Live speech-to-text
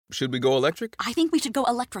Should we go electric? I think we should go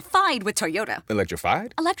electrified with Toyota.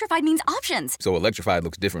 Electrified? Electrified means options. So electrified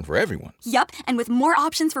looks different for everyone. Yup, and with more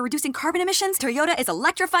options for reducing carbon emissions, Toyota is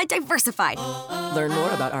electrified diversified. Learn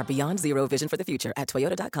more about our Beyond Zero vision for the future at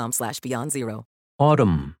toyota.com/Beyond Zero.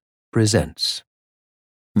 Autumn presents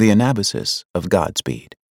The Anabasis of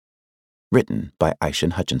Godspeed. Written by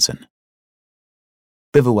Ishion Hutchinson.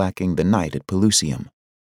 Bivouacking the night at Pelusium.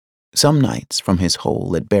 Some nights from his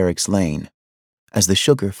hole at Barracks Lane, as the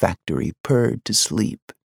sugar factory purred to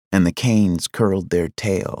sleep and the canes curled their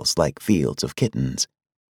tails like fields of kittens,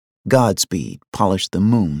 Godspeed polished the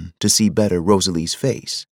moon to see better Rosalie's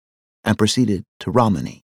face and proceeded to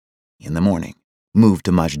Romani in the morning, moved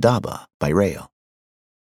to Majdaba by rail.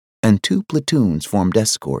 And 2 platoons formed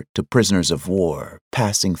escort to prisoners of war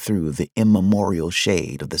passing through the immemorial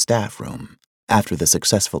shade of the staff room after the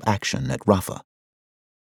successful action at Rafah.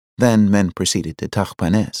 Then men proceeded to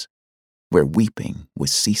Tahpanhes, where weeping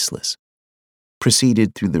was ceaseless,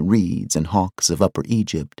 proceeded through the reeds and hawks of Upper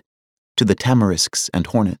Egypt to the tamarisks and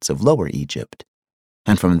hornets of Lower Egypt,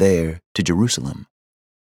 and from there to Jerusalem,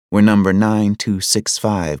 where number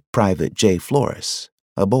 9265 Private J. Flores,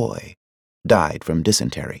 a boy, died from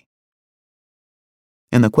dysentery.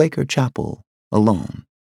 In the Quaker chapel, alone,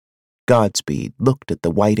 Godspeed looked at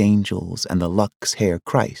the white angels and the Lux Hair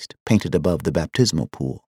Christ painted above the baptismal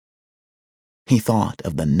pool. He thought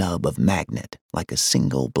of the nub of magnet like a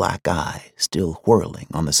single black eye still whirling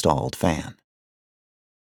on the stalled fan.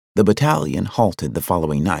 The battalion halted the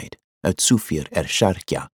following night at Sufir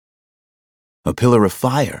Sharkia. A pillar of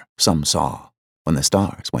fire, some saw, when the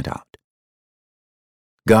stars went out.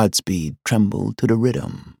 Godspeed trembled to the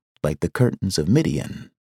rhythm like the curtains of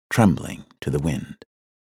Midian trembling to the wind.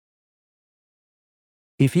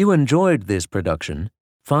 If you enjoyed this production,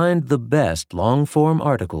 find the best long-form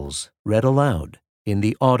articles read aloud in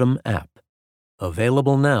the Autumn app,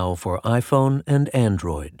 available now for iPhone and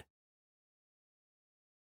Android.